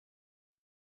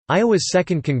Iowa's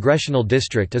 2nd Congressional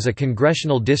District is a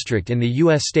congressional district in the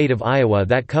U.S. state of Iowa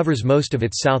that covers most of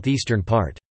its southeastern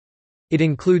part. It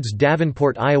includes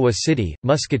Davenport, Iowa City,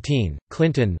 Muscatine,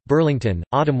 Clinton, Burlington,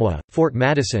 Ottumwa, Fort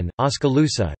Madison,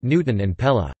 Oskaloosa, Newton and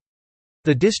Pella.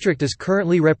 The district is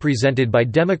currently represented by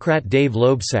Democrat Dave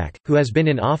Loebsack, who has been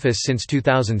in office since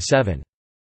 2007.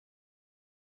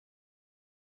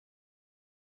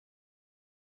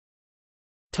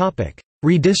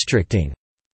 Redistricting.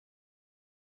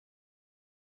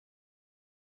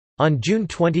 On June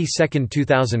 22,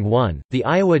 2001, the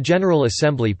Iowa General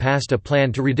Assembly passed a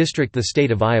plan to redistrict the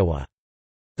state of Iowa.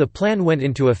 The plan went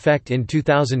into effect in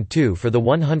 2002 for the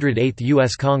 108th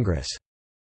U.S. Congress.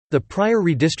 The prior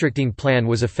redistricting plan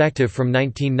was effective from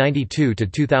 1992 to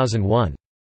 2001.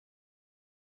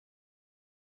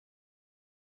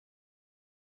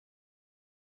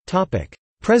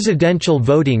 Presidential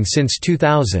voting since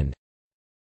 2000.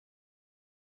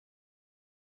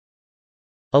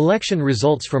 Election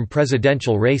results from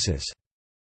presidential races.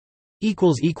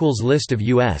 List of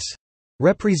U.S.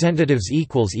 Representatives.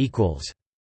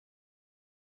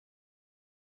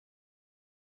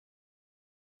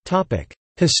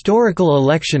 Historical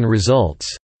election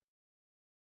results.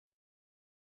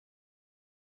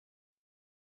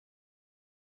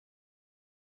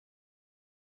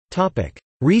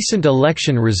 Recent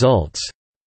election results.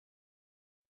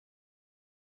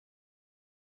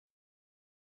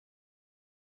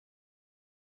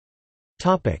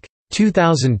 Topic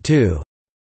 2002.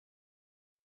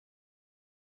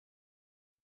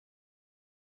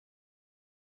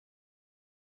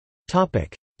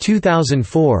 Topic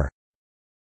 2004.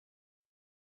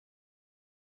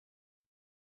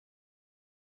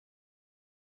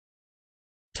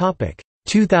 Topic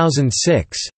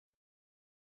 2006.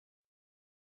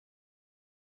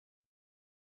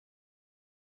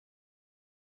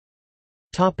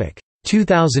 Topic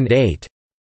 2008.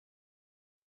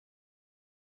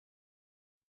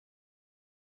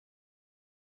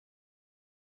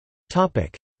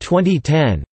 Topic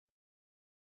 2010.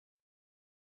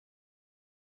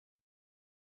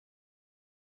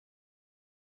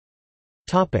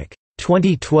 Topic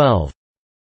 2012.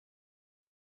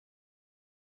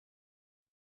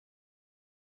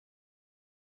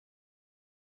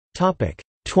 Topic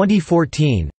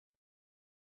 2014.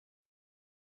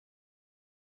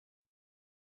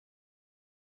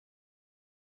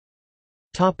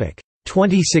 Topic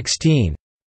 2016.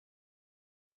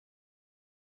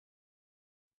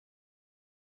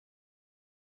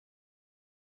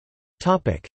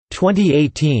 Topic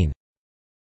 2018.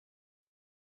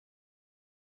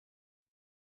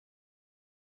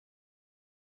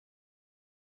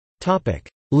 Topic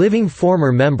Living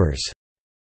former members.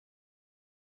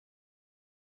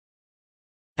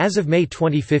 As of May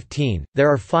 2015,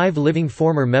 there are 5 living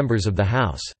former members of the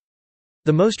House.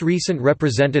 The most recent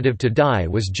representative to die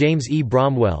was James E.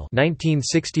 Bromwell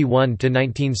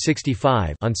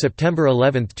 (1961–1965) on September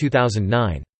 11,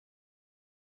 2009.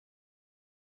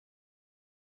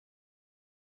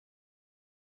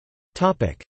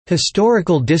 Topic: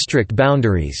 Historical district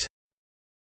boundaries.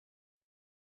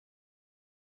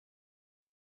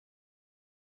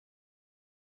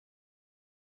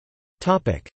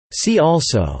 Topic: See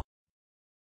also.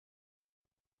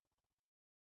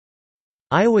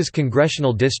 Iowa's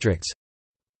congressional districts.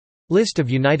 List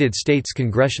of United States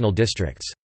congressional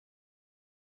districts.